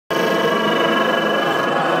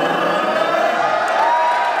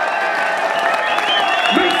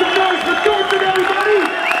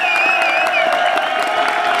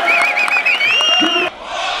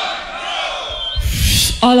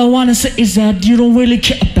All I wanna say is that you don't really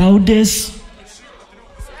care about this.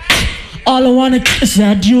 All I wanna is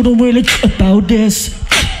that you don't really care about this.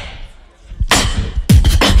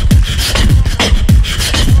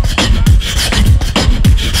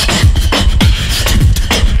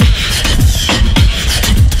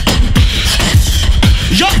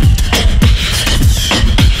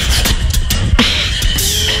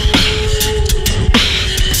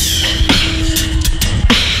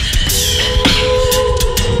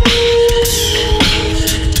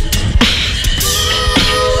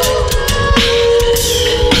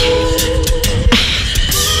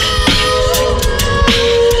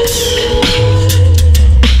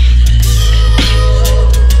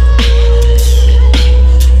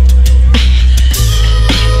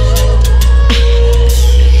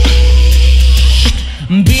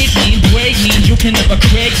 Can never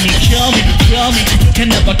crack me, kill me, you can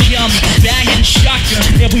never kill me. Banging, shotgun,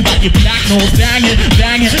 everybody black, no banging,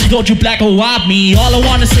 banging. Don't you black or white me? All I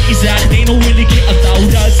wanna say is that they don't really care about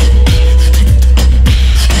us.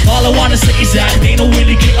 All I wanna say is that they don't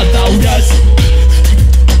really care about us.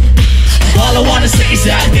 All I wanna say is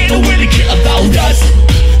that they don't really care about us.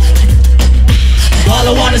 All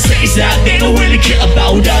I wanna say is that they don't really care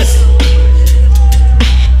about us.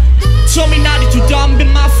 Told me not that you dumb in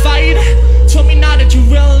my fight. Told me now that you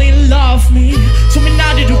really love me. Told me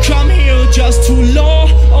now that you come here just to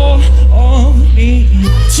love me.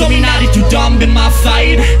 Told me now that you dumb in my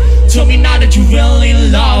fight. Told me now that you really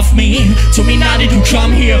love me. Told me now that you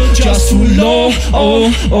come here just to love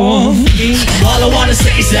me. All I wanna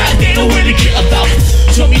say is that they don't really care about.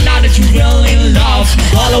 Told me now that you really love me.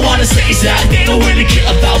 All I wanna say is that they don't really care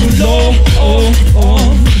about love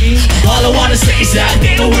me. All I wanna say is that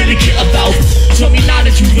they don't really care about. Told me now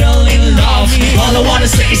that you really love me. All I wanna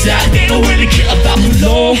say is that they don't really care about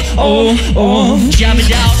love. Jam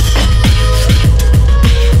it out.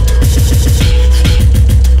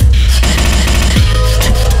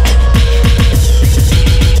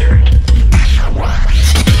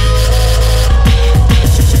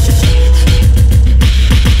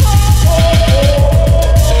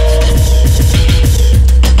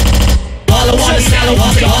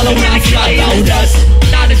 All I wanna care about us.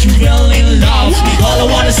 Now that you really love me. All I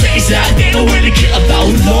wanna say is that they don't really care about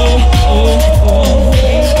love.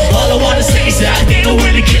 All I wanna say is that they don't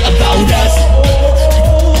really care about us.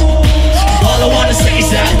 All I wanna say is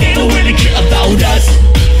that they don't really care about us.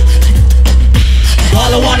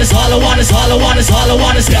 All I want is all I want is all I want is all I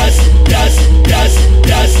want is us.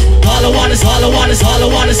 All I want is all I want is all I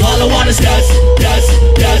want is all I want is us.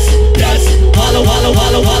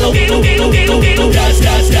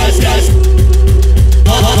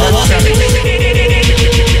 All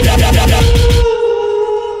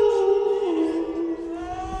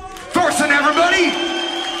Thorsen, everybody!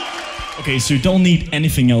 Okay, so you don't need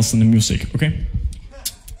anything else in the music, okay?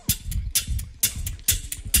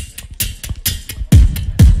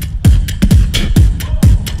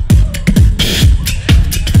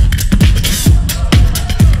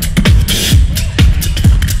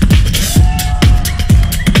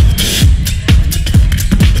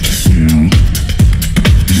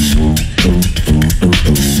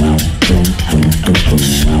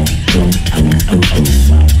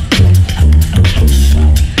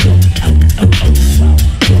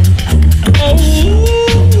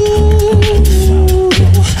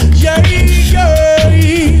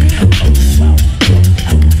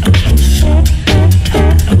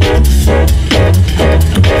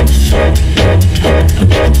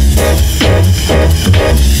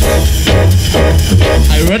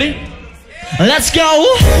 Let's go!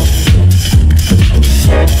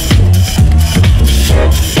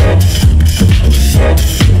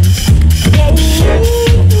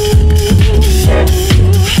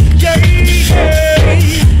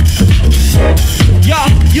 Yeah,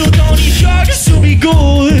 you don't need drugs to be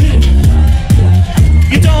good.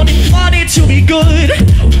 You don't need money to be good.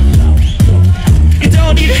 You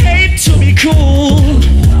don't need hate to be cool.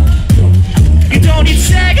 You don't need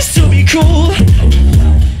sex to be cool.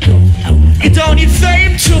 You don't need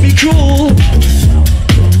fame to be cool.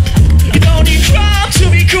 You don't need crime to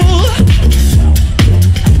be cool.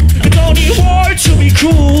 You don't need war to be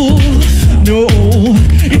cool. No,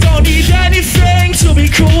 you don't need anything to be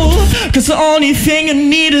cool. Cause the only thing you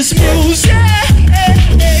need is music.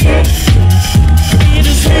 Need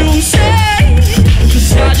is music.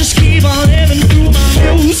 Cause I just keep on living through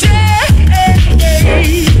my music.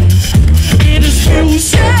 It is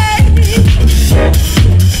music.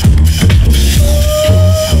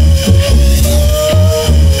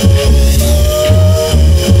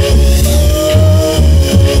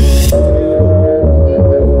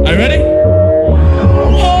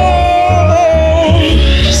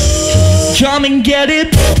 come and get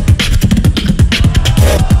it.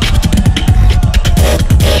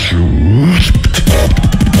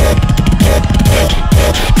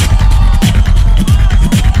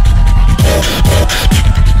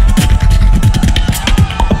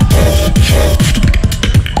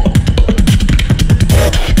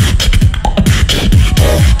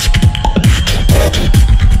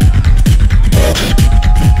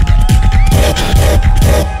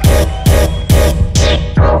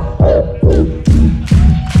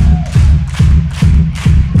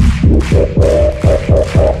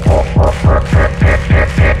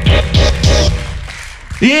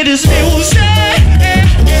 It is music.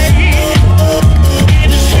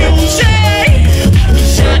 It is music.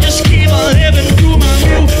 I just keep on living through my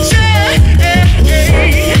music.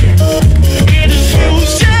 It is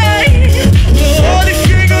music. The only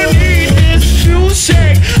thing I need is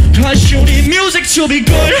music. 'Cause you need music to be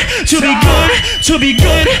good, to be good, to be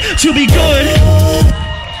good, to be good.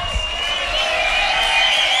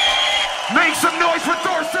 Make some noise for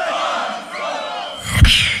Thorsen!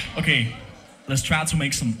 Okay, let's try to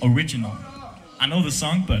make some original. I know the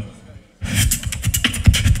song, but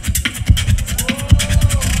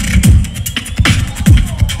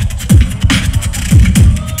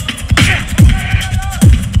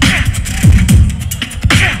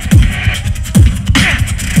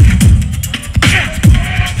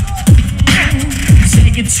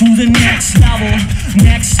take it to the next level,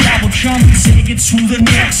 come and take it to the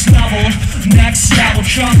next level,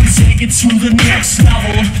 come and take it to the next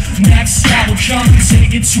level, come and take it to the next level, come and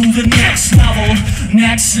take it to the next level,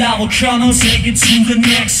 come and take it to the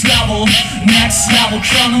next level,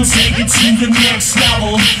 come and take it to the next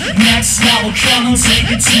level, come and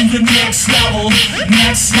take it to the next level,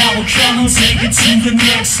 come and take it to the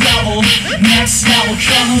next level,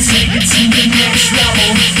 come and take it to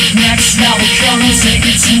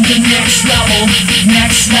the next level,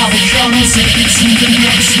 come and take it to the next level, come and take it to the next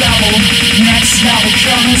level, come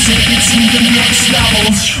and take it to the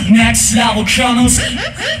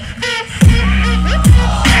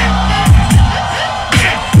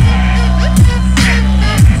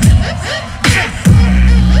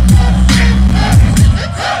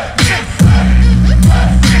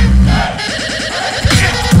next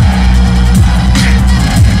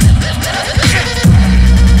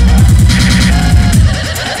level,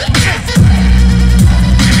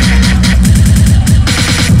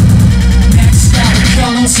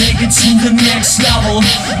 come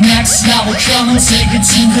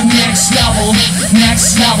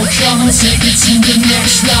and take it to the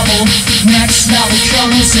next level, come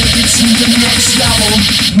and take it to the next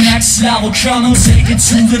level, come and take it to the next level, come and take it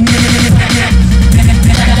to the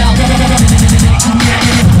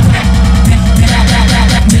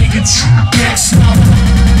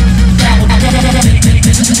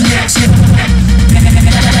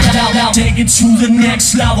take it to the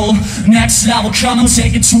next level, come and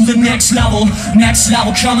take it to the next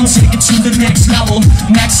level, come and take it to the next level,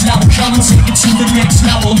 come and take it to the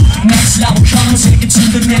next level, come and take it to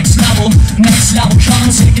the next level, come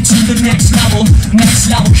and take it to the next level, come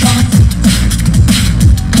and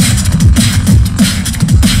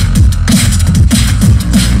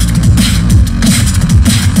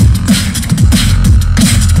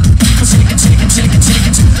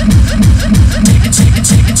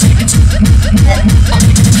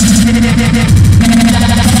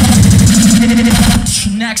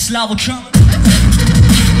next level, come.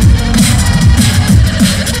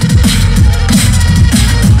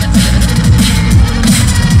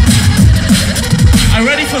 Are you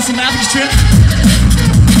ready for some African trip?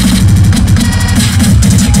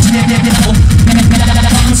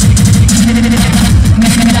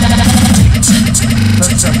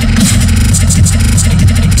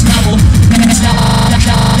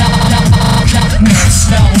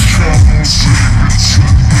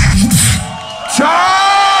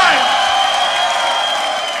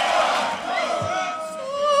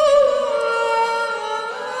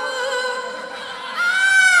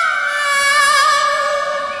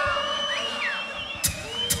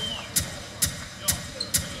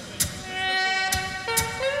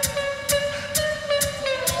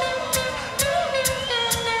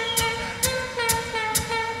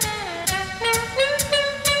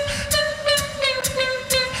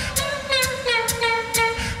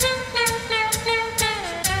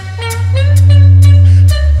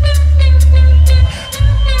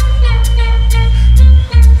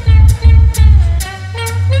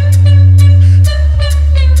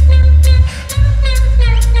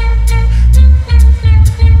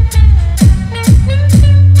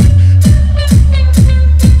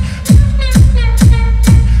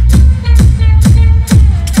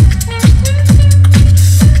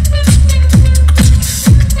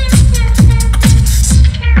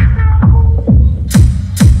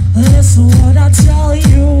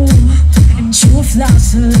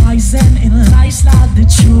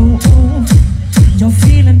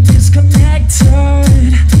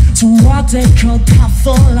 they call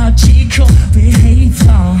pathological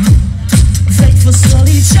behavior. Fake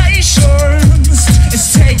facilitations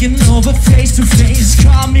is taking over face-to-face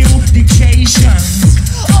communications.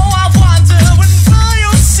 Oh, I wonder when will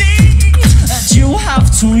you see that you have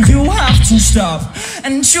to stop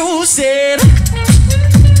and choose it.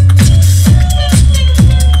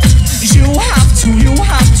 You have to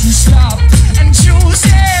stop and choose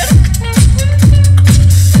it.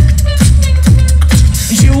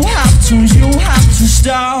 You have to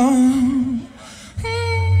stop.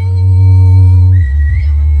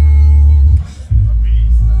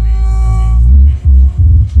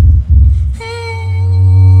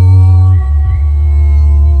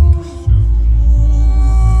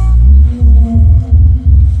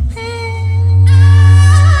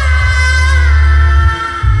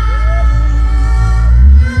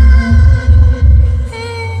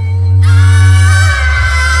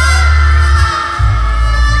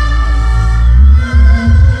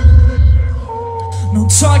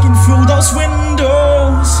 Talking through those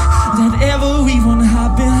windows that everyone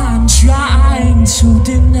hide behind, trying to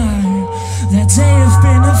deny that they have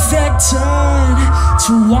been affected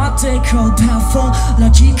to what they call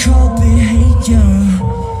pathological behavior.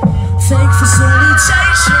 Fake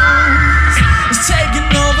facilitations is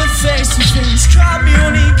taking over face-to-face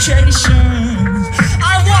communications.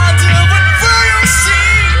 I wonder when will you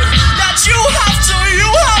see that you have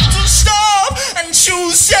to stop and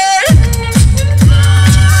choose it.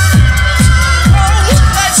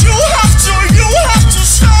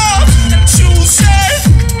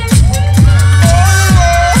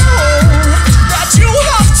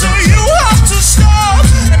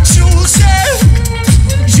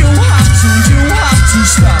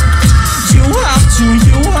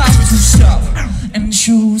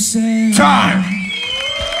 Time!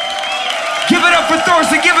 Give it up for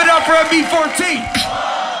Thorsen, give it up for MB14!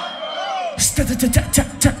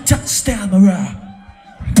 Stammerer.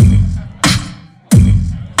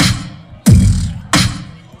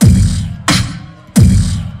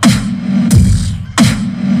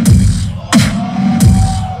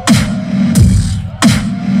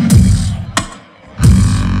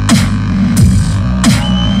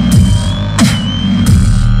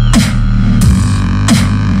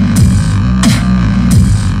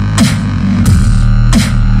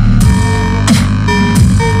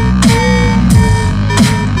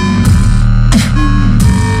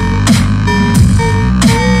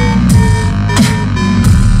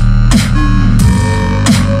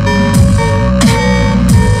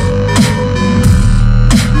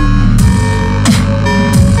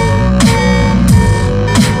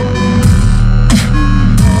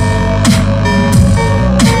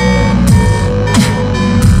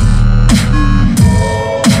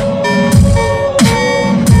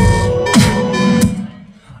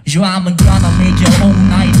 I'm gonna make your own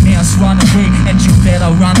nightmares run away, and you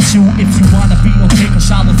better run too if you wanna be okay,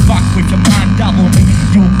 cause I will fuck with your mind, I will make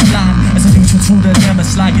you blind as I lead you to the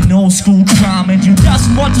limits like an old school crime. And you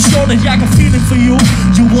just want to show that I got a feeling for you.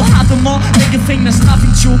 You will have them all, make you think there's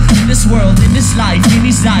nothing true in this world, in this life, in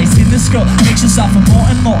these eyes, in this girl. Makes you suffer more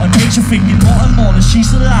and more, and makes you thinking more and more that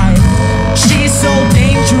she's alive. She's so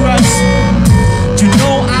dangerous, you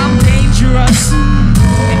know I'm dangerous,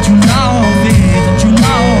 and you love it, and you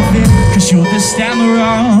love it, cause you're the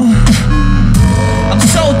stammerer. I'm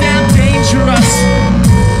so damn dangerous,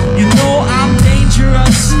 you know I'm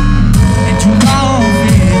dangerous, and you love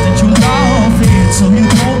it, so you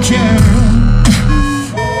don't care.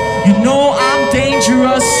 You know I'm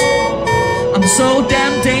dangerous, I'm so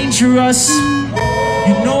damn dangerous.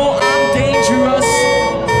 You know I'm dangerous,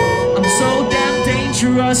 I'm so damn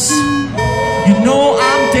dangerous. You know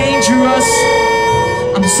I'm dangerous,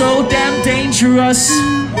 I'm so damn dangerous.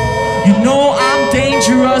 You know I'm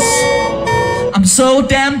dangerous, I'm so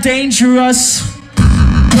damn dangerous.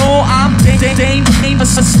 No, I'm dangerous, so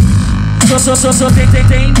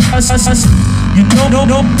dangerous. You know,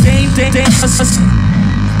 dangerous.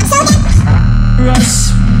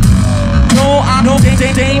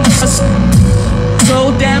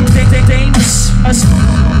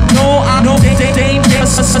 No, I'm dangerous, so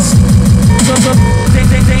damn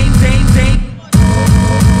dangerous. No, I'm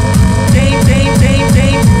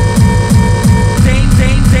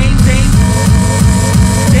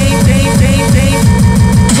dangerous,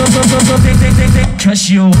 so cause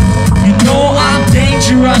you know I'm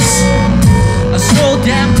dangerous, so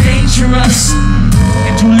damn dangerous,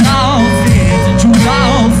 and you love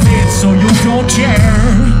it, so you don't care.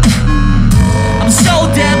 I'm so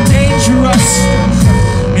damn dangerous,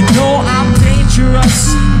 you know I'm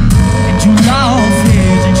dangerous, and you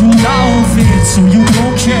love it, so you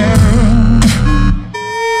don't care.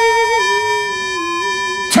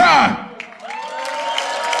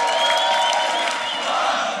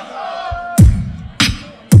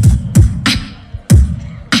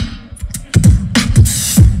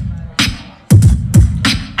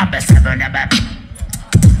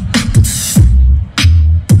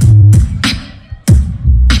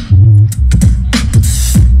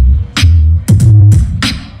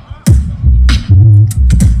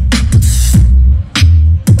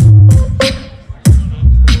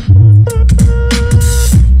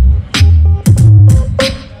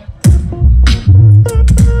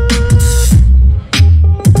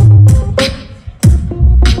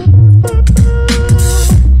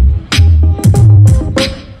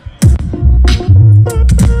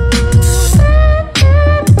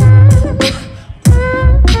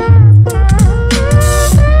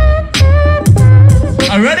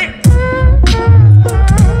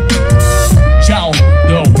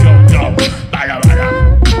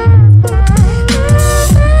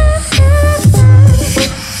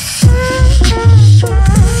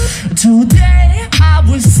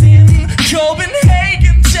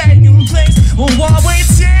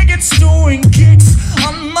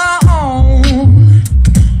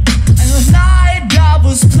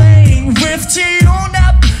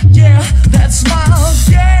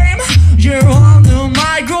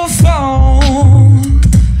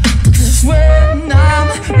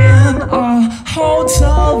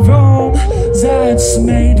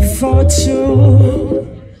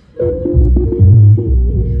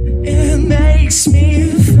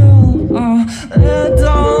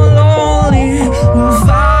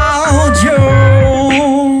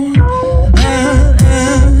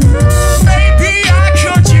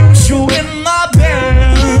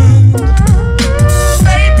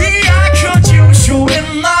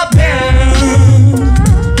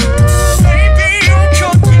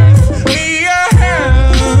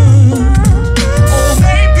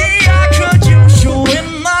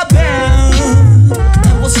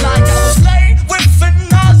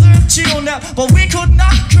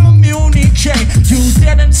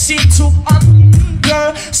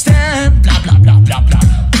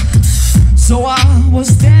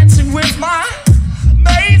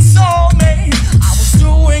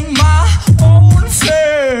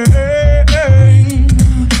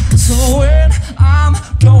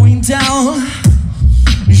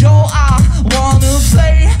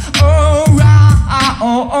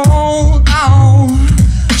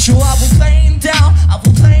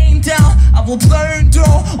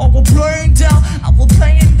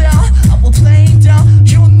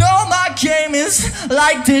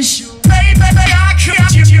 Like this, baby, I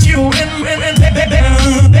can't you in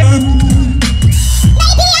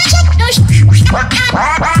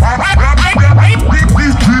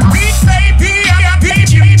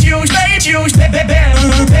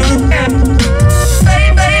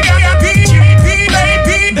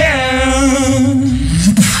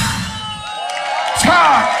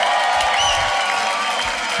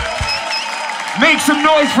Make some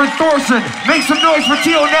noise for Thorsen. Make some noise for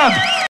T.O. Neb.